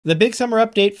The big summer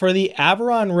update for the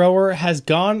Aviron Rower has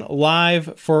gone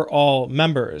live for all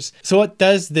members. So what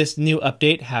does this new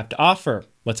update have to offer?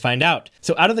 Let's find out.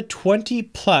 So out of the 20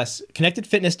 plus connected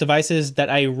fitness devices that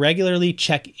I regularly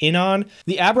check in on,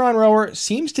 the Aviron Rower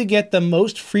seems to get the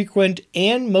most frequent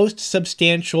and most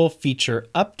substantial feature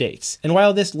updates. And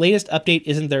while this latest update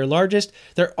isn't their largest,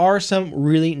 there are some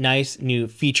really nice new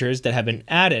features that have been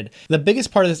added. The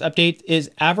biggest part of this update is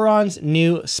Aviron's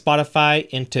new Spotify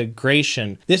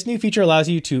integration. This new feature allows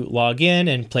you to log in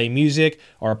and play music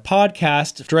or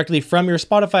podcast directly from your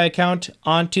Spotify account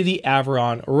onto the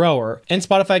Aviron Rower. And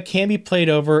Spotify can be played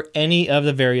over any of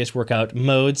the various workout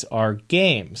modes or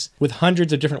games. With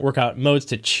hundreds of different workout modes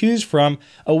to choose from,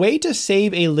 a way to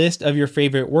save a list of your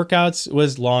favorite workouts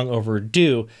was long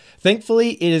overdue.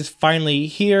 Thankfully, it is finally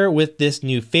here with this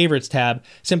new favorites tab.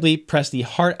 Simply press the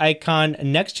heart icon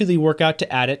next to the workout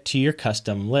to add it to your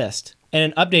custom list. In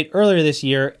an update earlier this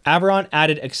year, Aviron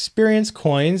added experience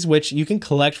coins, which you can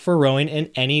collect for rowing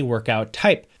in any workout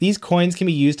type. These coins can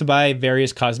be used to buy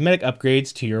various cosmetic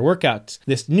upgrades to your workouts.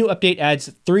 This new update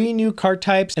adds 3 new card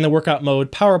types in the workout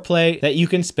mode Power Play that you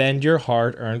can spend your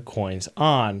hard-earned coins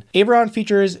on. Aviron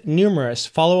features numerous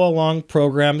follow-along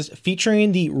programs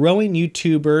featuring the rowing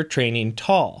YouTuber Training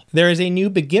Tall. There is a new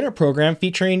beginner program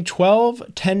featuring 12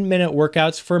 10-minute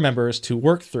workouts for members to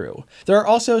work through. There are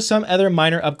also some other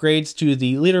minor upgrades to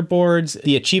the leaderboards,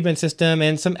 the achievement system,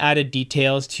 and some added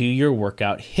details to your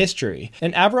workout history.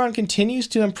 And Aviron continues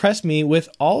to impress me with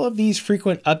all of these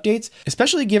frequent updates,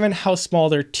 especially given how small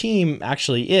their team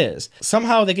actually is.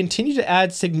 Somehow they continue to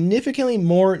add significantly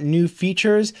more new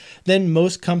features than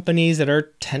most companies that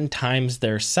are 10 times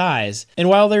their size. And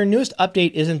while their newest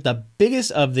update isn't the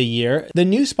biggest of the year, the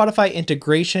new Spotify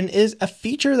integration is a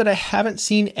feature that I haven't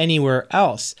seen anywhere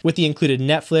else. With the included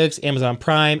Netflix, Amazon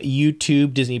Prime,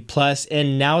 YouTube, Disney Plus,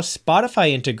 and now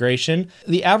Spotify integration,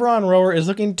 the Aviron Rower is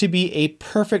looking to be a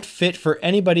perfect fit for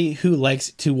anybody who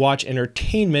likes to watch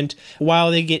entertainment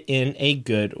while they get in a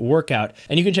good workout.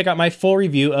 And you can check out my full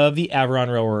review of the Aviron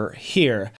Rower here.